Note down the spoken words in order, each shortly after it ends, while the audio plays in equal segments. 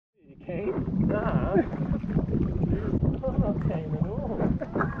keen? Nah. I'm not keen at all.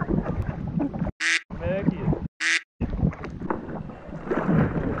 Murky.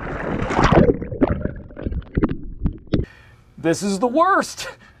 This is the worst!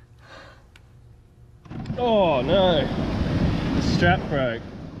 Oh no! The strap broke.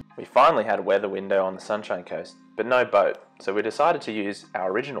 We finally had a weather window on the Sunshine Coast, but no boat, so we decided to use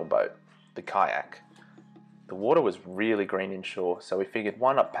our original boat, the kayak. The water was really green inshore, so we figured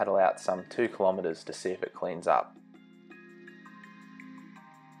why not paddle out some 2 kilometres to see if it cleans up.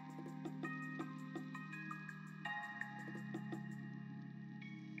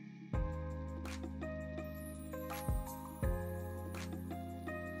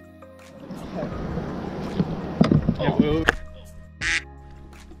 It will.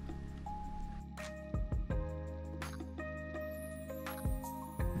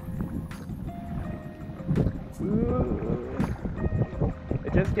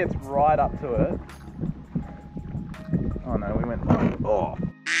 It just gets right up to it. Oh no, we went fine. Oh.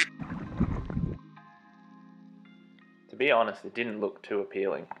 To be honest, it didn't look too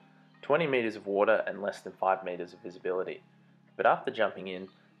appealing. 20 metres of water and less than 5 metres of visibility. But after jumping in,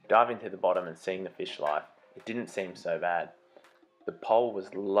 diving to the bottom and seeing the fish life, it didn't seem so bad. The pole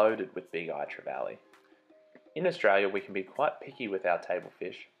was loaded with Big Eye Trevally. In Australia, we can be quite picky with our table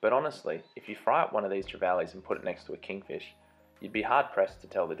fish, but honestly, if you fry up one of these trevallies and put it next to a kingfish, you'd be hard pressed to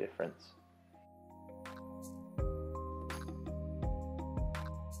tell the difference.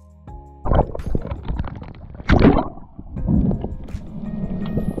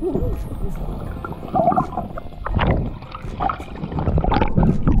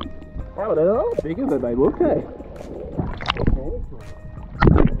 Oh, they're not bigger than they look, eh?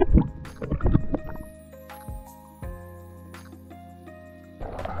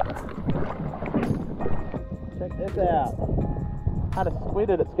 Check this out. Had a squid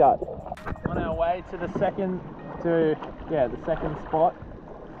at its gut. On our way to the second spot.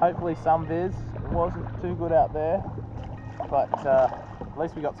 Hopefully some viz. It wasn't too good out there, but at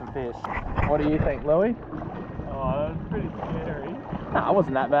least we got some fish. What do you think, Louis? Oh, that was pretty scary. Nah, it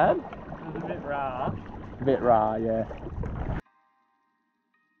wasn't that bad. It was a bit raw. A bit raw, yeah.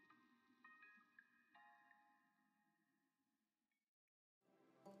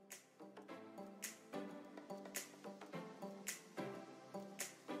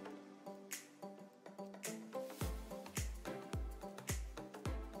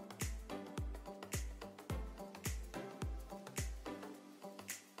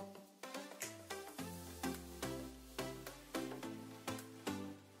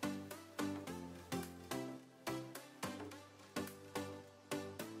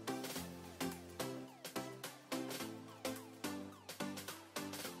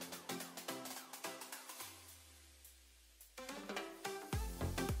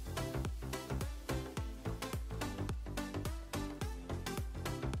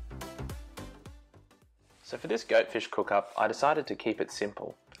 So for this goatfish cook-up, I decided to keep it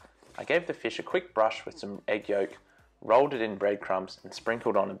simple. I gave the fish a quick brush with some egg yolk, rolled it in breadcrumbs and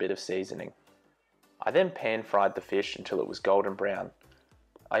sprinkled on a bit of seasoning. I then pan-fried the fish until it was golden brown.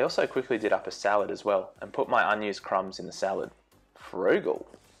 I also quickly did up a salad as well and put my unused crumbs in the salad. Frugal!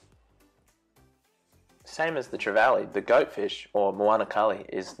 Same as the trevally, the goatfish, or moana-cully,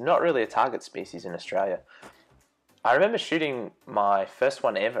 is not really a target species in Australia. I remember shooting my first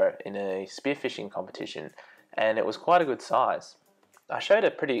one ever in a spearfishing competition, and it was quite a good size. I showed a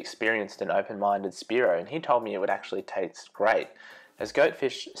pretty experienced and open-minded spearo, and he told me it would actually taste great, as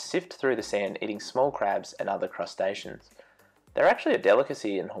goatfish sift through the sand eating small crabs and other crustaceans. They're actually a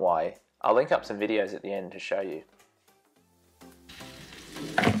delicacy in Hawaii. I'll link up some videos at the end to show you.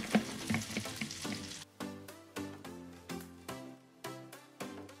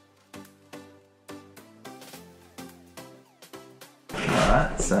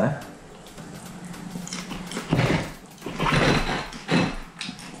 Alright, so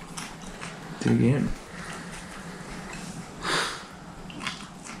dig in.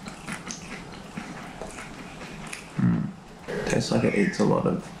 Tastes like it eats a lot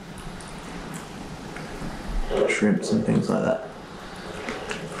of shrimps and things like that.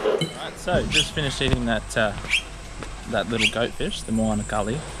 Alright, so just finished eating that little goatfish, the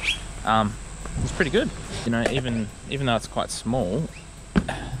moana-cully. It's pretty good. You know, even though it's quite small,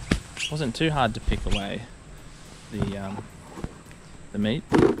 it wasn't too hard to pick away the meat,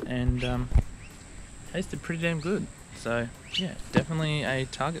 and tasted pretty damn good. So yeah, definitely a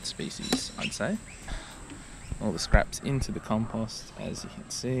target species, I'd say. All the scraps into the compost, as you can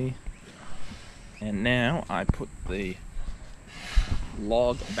see, and now I put the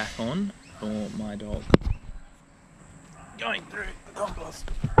log back on for my dog. Going through the compost.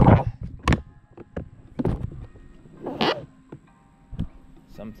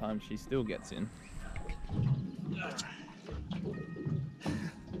 sometimes she still gets in.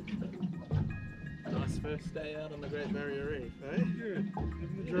 Nice first day out on the Great Barrier Reef, eh? Good.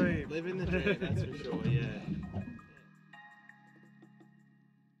 Living the dream. Living the dream, that's for sure, yeah.